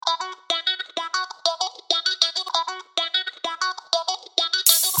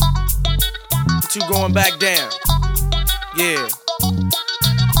into going back down. Yeah.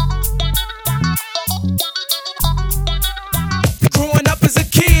 Growing up as a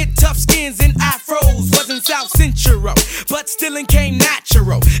kid, tough skins and afros. Wasn't South Central, but still came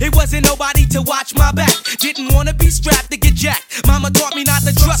natural. It wasn't nobody to watch my back. Didn't wanna be strapped to get jacked. Mama taught me not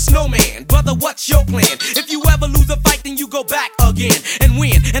to trust no man. Brother, what's your plan? If you ever lose a fight, then you go back again and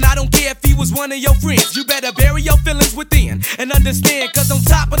win. And I don't care if he was one of your friends. You better bury your feelings within and understand, cause on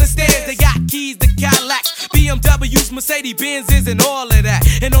top of the stairs, they got keys to Cadillacs, BMWs, Mercedes Benzes, and all of that.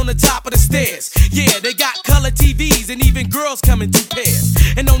 And on the top of the stairs, yeah, they got color TVs and even girls come in two pairs.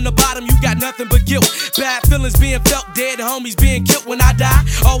 And on the bottom, you got nothing but guilt. Bad feelings being felt, dead homies being killed when I die.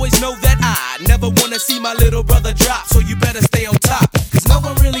 Always know that I never wanna see my little brother drop, so you better stay on top. Cause no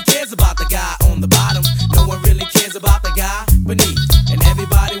one really cares about the guy on the bottom. No one really cares about the guy beneath. And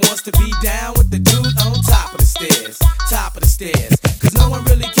everybody wants to be down with the dude on top of the stairs. Top of the stairs. Cause no one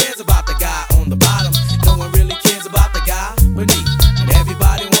really cares about the guy on the bottom. No one really cares about the guy beneath. And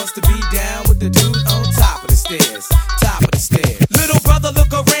everybody wants to be down with the dude on top of the stairs. Top of the stairs. Little brother,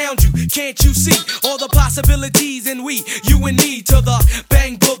 look around you. Can't you see all the possibilities? And we, you and me, to the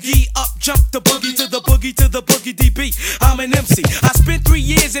bang boogie, up jump the boogie, to the boogie, to the boogie DB. I'm an MC. I spent 3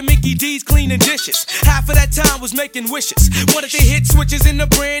 years in Mickey D's cleaning dishes. Half of that time was making wishes. Wanted to hit switches in a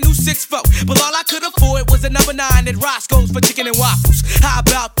brand new 6-4, but all I could afford was a number 9 at Roscoe's for chicken and waffles. How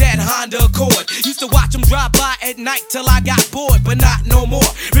about that Honda Accord? Used to watch them drive by at night till I got bored, but not no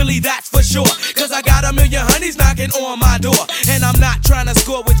more. Really, that's for sure. Cause I got a million honeys knocking on my door, and I'm not trying to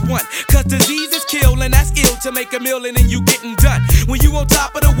score with one. Cause disease is kill, and that's ill to make a million and you getting done. When you on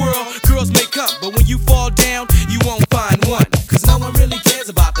top of the world, girls may come, but when you fall down, you won't find one. Cause no one really cares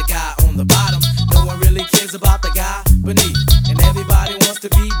about the guy on the bottom. No one really cares about the guy beneath. And everybody wants to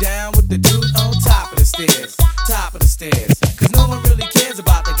be down with the dude on top of the stairs. Top of the stairs. Cause no one really cares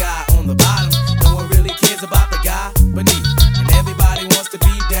about the guy on the bottom. No one really cares about the guy beneath. And everybody wants to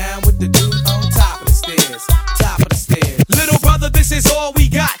be down with the dude on top of the stairs. Top of the stairs. Little brother, this is all we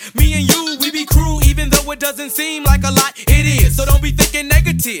got. Me and you, we be crew, even though it doesn't seem like a lot. It is. So don't be thinking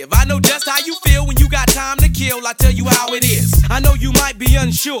negative. I know just how you feel when you got time to kill. I tell you how it is. I know you might be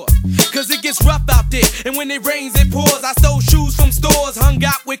unsure, cause it gets rough out there. And when it rains, it pours. I stole shoes from stores, hung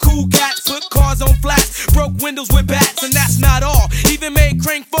out with cool cats, put cars on flats, broke windows with bats, and that's not all. Even made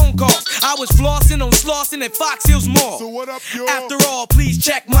crank phone calls. I was flossing on Slauson at Fox Hills Mall. So what up, yo? After all, please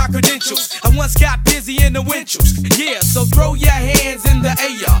check my credentials. I once got busy in the windshields. Yeah, so throw your hands in the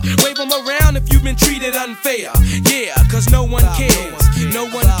air. Wave them around if you've been treated unfair. Yeah, cause no one cares. No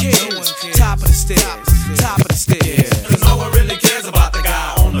one cares. Top of the stairs. Top of the stairs. Cause no one really cares about the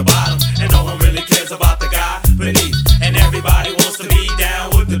guy on the bottom. And no one really cares about the guy beneath. And everybody wants to be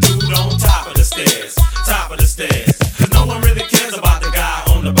down with the dude on top of the stairs. Top of the stairs. Cause no one really cares about the guy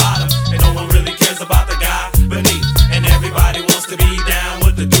on the bottom. And no one really cares about the guy beneath. And everybody wants to be down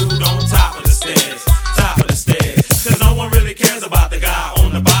with the dude on top of the stairs. Top of the stairs. Cause no one really cares about the guy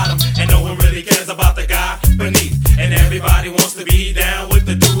on the bottom. And no one really cares about the guy beneath. And everybody wants to be down with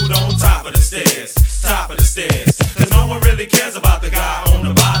the dude on top of the stairs. Top of the stairs. Cause no one really cares about the guy on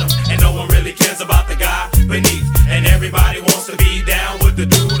the bottom. And no one really cares about the guy beneath. And everybody wants to be down with the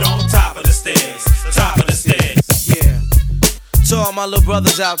dude on top of the stairs. Top of the stairs. Yeah. To all my little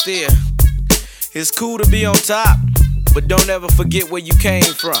brothers out there, it's cool to be on top, but don't ever forget where you came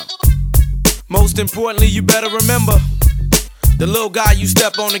from. Most importantly, you better remember, the little guy you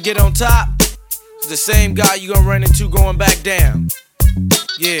step on to get on top is the same guy you gonna run into going back down.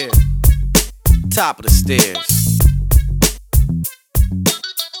 Yeah. Top of the stairs.